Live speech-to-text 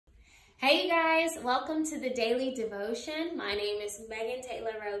Hey you guys, welcome to the Daily Devotion. My name is Megan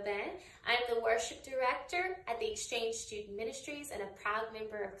Taylor Robin. I'm the worship director at the Exchange Student Ministries and a proud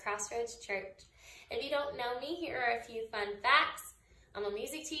member of Crossroads Church. If you don't know me, here are a few fun facts. I'm a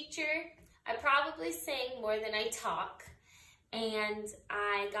music teacher. I probably sing more than I talk. And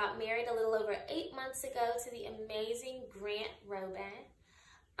I got married a little over 8 months ago to the amazing Grant Robin.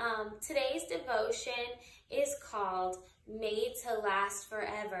 Today's devotion is called Made to Last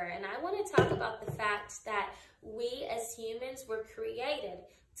Forever. And I want to talk about the fact that we as humans were created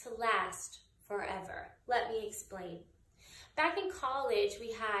to last forever. Let me explain. Back in college,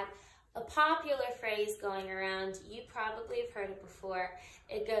 we had a popular phrase going around. You probably have heard it before.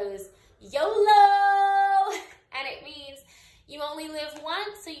 It goes, YOLO! And it means you only live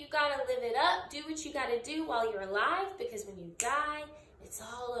once, so you gotta live it up. Do what you gotta do while you're alive, because when you die, it's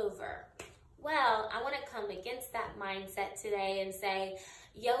all over. Well, I want to come against that mindset today and say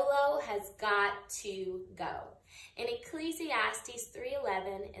YOLO has got to go. In Ecclesiastes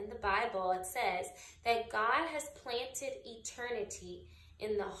 3:11 in the Bible, it says that God has planted eternity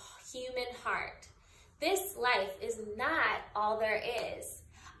in the human heart. This life is not all there is.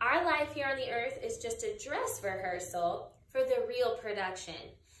 Our life here on the earth is just a dress rehearsal for the real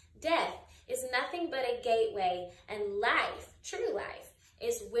production. Death is nothing but a gateway, and life, true life,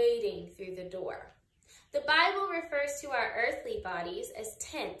 is waiting through the door. The Bible refers to our earthly bodies as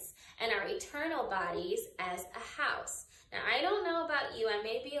tents and our eternal bodies as a house. Now, I don't know about you, I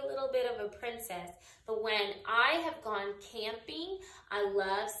may be a little bit of a princess, but when I have gone camping, I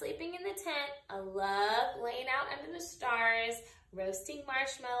love sleeping in the tent, I love laying out under the stars, roasting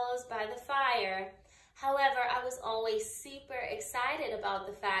marshmallows by the fire. However, I was always super excited about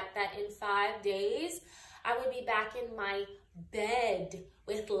the fact that in 5 days, I would be back in my bed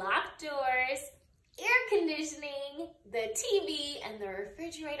with locked doors, air conditioning, the TV, and the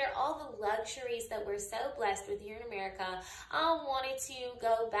refrigerator, all the luxuries that we're so blessed with here in America. I wanted to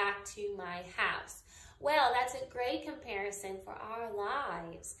go back to my house. Well, that's a great comparison for our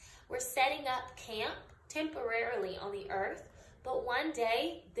lives. We're setting up camp temporarily on the earth, but one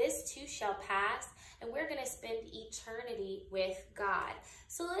day this too shall pass, and we're going to spend eternity with God.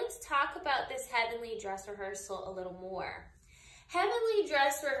 So let's talk about this heavenly dress rehearsal a little more. Heavenly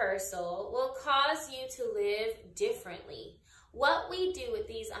dress rehearsal will cause you to live differently. What we do with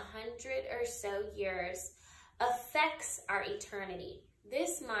these 100 or so years affects our eternity.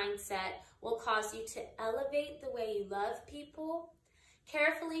 This mindset will cause you to elevate the way you love people,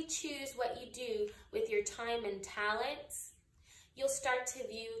 carefully choose what you do with your time and talents. You'll start to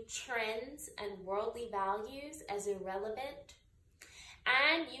view trends and worldly values as irrelevant,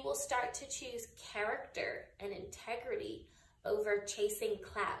 and you will start to choose character and integrity over chasing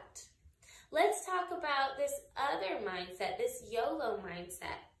clout. Let's talk about this other mindset, this YOLO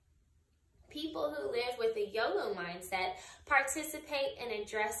mindset. People who live with a YOLO mindset participate in a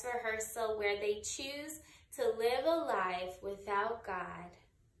dress rehearsal where they choose to live a life without God.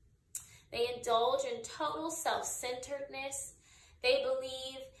 They indulge in total self-centeredness. They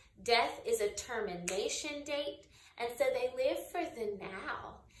believe death is a termination date, and so they live for the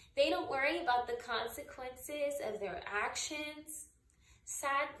now. They don't worry about the consequences of their actions.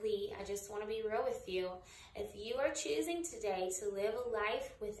 Sadly, I just want to be real with you. If you are choosing today to live a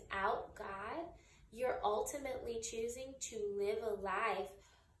life without God, you're ultimately choosing to live a life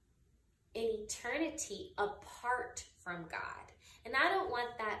in eternity apart from God. And I don't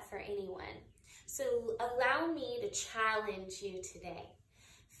want that for anyone. So allow me to challenge you today.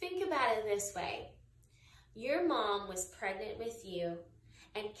 Think about it this way. Your mom was pregnant with you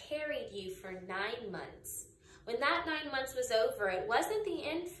and carried you for 9 months. When that 9 months was over, it wasn't the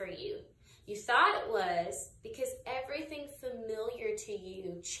end for you. You thought it was, because everything familiar to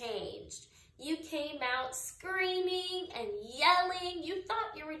you changed. You came out screaming and yelling. You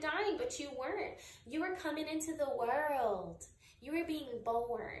thought you were dying, but you weren't. You were coming into the world. You were being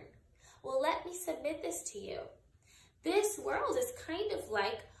born. Well, let me submit this to you. This world is kind of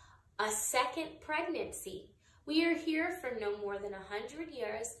like a second pregnancy. We are here for no more than 100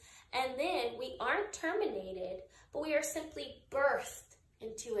 years, and then we aren't terminated, but we are simply birthed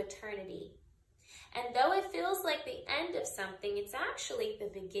into eternity. And though it feels like the end of something, it's actually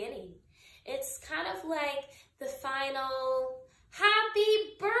the beginning. It's kind of like the final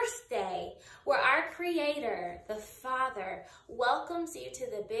happy birthday, where our Creator, the Father, welcomes you to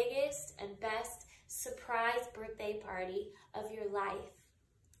the biggest and best surprise birthday party of your life.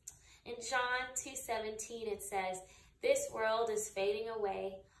 In John 2:17, it says, "This world is fading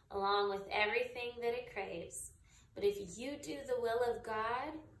away along with everything that it craves. But if you do the will of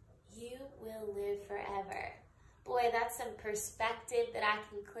God, you will live forever." Boy, that's some perspective that I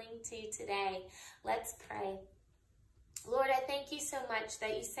can cling to today. Let's pray. Lord, I thank you so much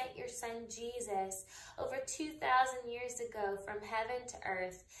that you sent your son Jesus over 2,000 years ago from heaven to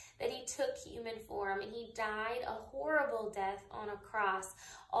earth, that he took human form and he died a horrible death on a cross,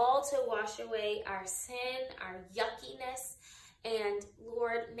 all to wash away our sin, our yuckiness, and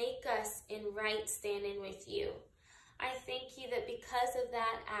Lord, make us in right standing with you. I thank you that because of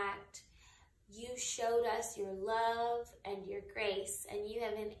that act, you showed us your love and your grace, and you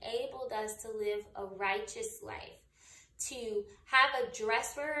have enabled us to live a righteous life, to have a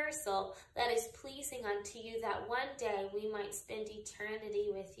dress rehearsal that is pleasing unto you, that one day we might spend eternity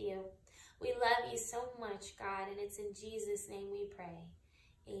with you. We love you so much, God, and it's in Jesus' name we pray.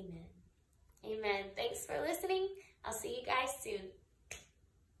 Amen. Amen. Thanks for listening. I'll see you guys soon.